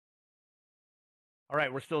All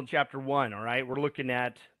right, we're still in chapter 1. All right, we're looking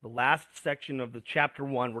at the last section of the chapter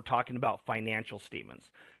 1. We're talking about financial statements.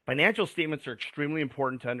 Financial statements are extremely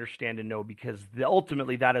important to understand and know because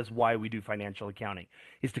ultimately that is why we do financial accounting,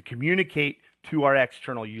 is to communicate to our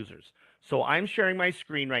external users. So I'm sharing my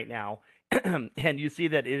screen right now, and you see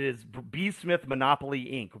that it is B. Smith Monopoly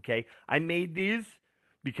Inc. Okay, I made these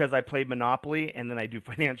because I played Monopoly, and then I do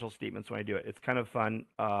financial statements when I do it. It's kind of fun,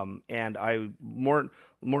 and I more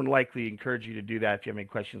than likely encourage you to do that. If you have any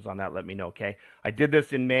questions on that, let me know. Okay, I did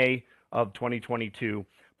this in May of 2022,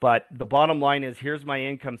 but the bottom line is here's my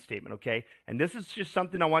income statement. Okay, and this is just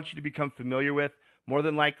something I want you to become familiar with. More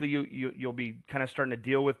than likely, you'll be kind of starting to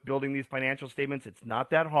deal with building these financial statements. It's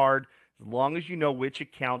not that hard as long as you know which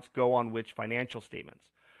accounts go on which financial statements.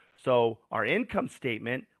 So our income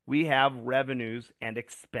statement, we have revenues and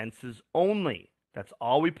expenses only. That's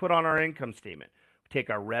all we put on our income statement. We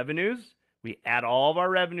take our revenues, we add all of our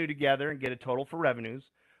revenue together and get a total for revenues.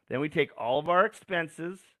 Then we take all of our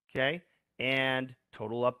expenses, okay, and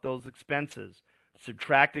total up those expenses.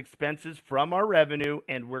 Subtract expenses from our revenue,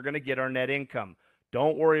 and we're going to get our net income.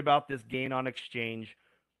 Don't worry about this gain on exchange.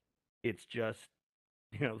 It's just,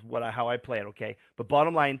 how I play it, okay? But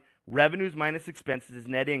bottom line, revenues minus expenses is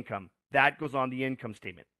net income. That goes on the income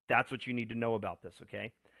statement. That's what you need to know about this,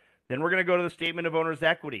 okay? Then we're going to go to the statement of owner's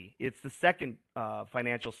equity. It's the second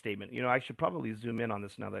financial statement. I should probably zoom in on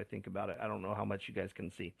this now that I think about it. I don't know how much you guys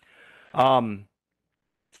can see.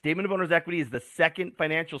 Statement of owner's equity is the second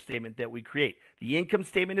financial statement that we create. The income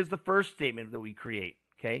statement is the first statement that we create,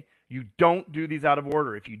 okay? You don't do these out of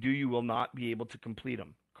order. If you do, you will not be able to complete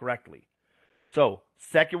them correctly. So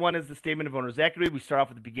second one is the statement of owner's equity. We start off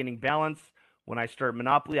with the beginning balance. When I start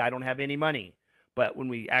Monopoly, I don't have any money. But when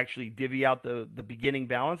we actually divvy out the beginning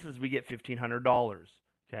balances, we get $1,500,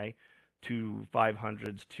 okay? 2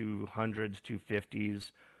 500s, 200s,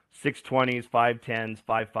 250s, 620s, 510s,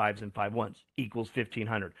 55s, and 51s equals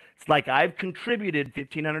 $1,500. It's like I've contributed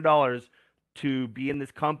 $1,500 to be in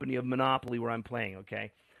this company of Monopoly where I'm playing,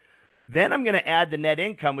 okay? Then I'm going to add the net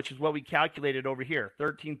income, which is what we calculated over here,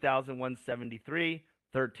 13,173,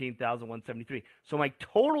 13,173. So my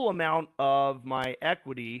total amount of my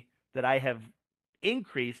equity that I have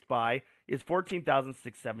increased by is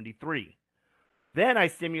 14,673. Then I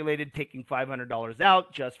simulated taking $500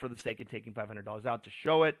 out just for the sake of taking $500 out to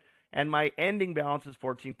show it, and my ending balance is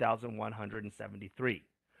 14,173.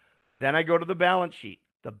 Then I go to the balance sheet.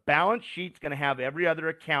 The balance sheet's going to have every other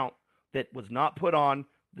account that was not put on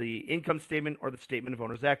the income statement or the statement of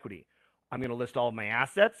owner's equity. I'm going to list all of my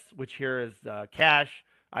assets, which here is cash.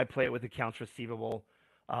 I play it with accounts receivable,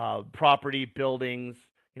 property, buildings.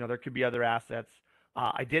 There could be other assets.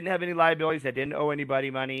 I didn't have any liabilities. I didn't owe anybody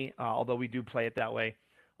money, although we do play it that way.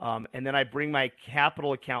 And then I bring my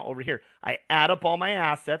capital account over here. I add up all my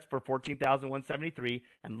assets for 14,173,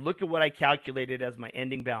 and look at what I calculated as my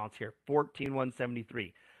ending balance here,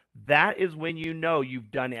 14,173. That is when you know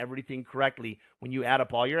you've done everything correctly, when you add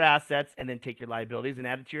up all your assets and then take your liabilities and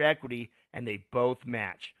add it to your equity, and they both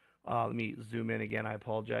match. Let me zoom in again. I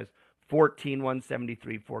apologize.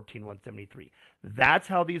 14,173, 14,173. That's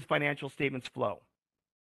how these financial statements flow.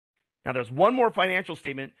 Now, there's one more financial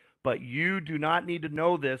statement, but you do not need to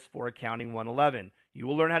know this for Accounting 111. You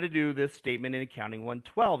will learn how to do this statement in Accounting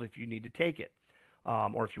 112 if you need to take it,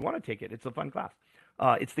 or if you want to take it. It's a fun class.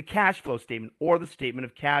 It's the cash flow statement or the statement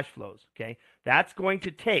of cash flows, okay? That's going to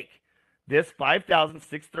take this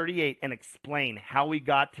 5,638 and explain how we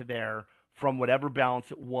got to there from whatever balance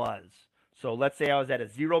it was. So let's say I was at a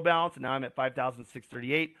zero balance and now I'm at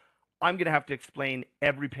 5,638. I'm going to have to explain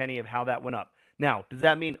every penny of how that went up. Now, does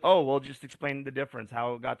that mean, we'll just explain the difference,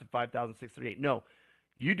 how it got to 5,638? No.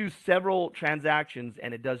 You do several transactions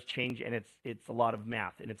and it does change, and it's a lot of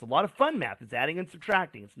math, and it's a lot of fun math. It's adding and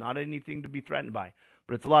subtracting. It's not anything to be threatened by,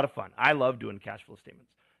 but it's a lot of fun. I love doing cash flow statements,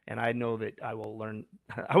 and I know that I will learn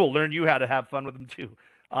you how to have fun with them too.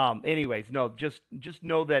 Anyways, no, just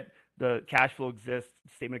know that the cash flow exists,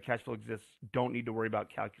 statement of cash flow exists. Don't need to worry about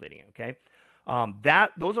calculating it, okay?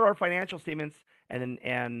 Those are our financial statements, and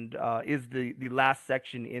is the last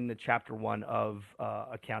section in the chapter 1 of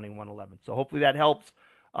Accounting 111. So hopefully that helps.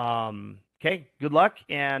 Okay, good luck.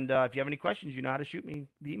 And if you have any questions, you know how to shoot me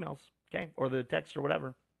the emails, okay, or the text or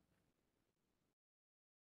whatever.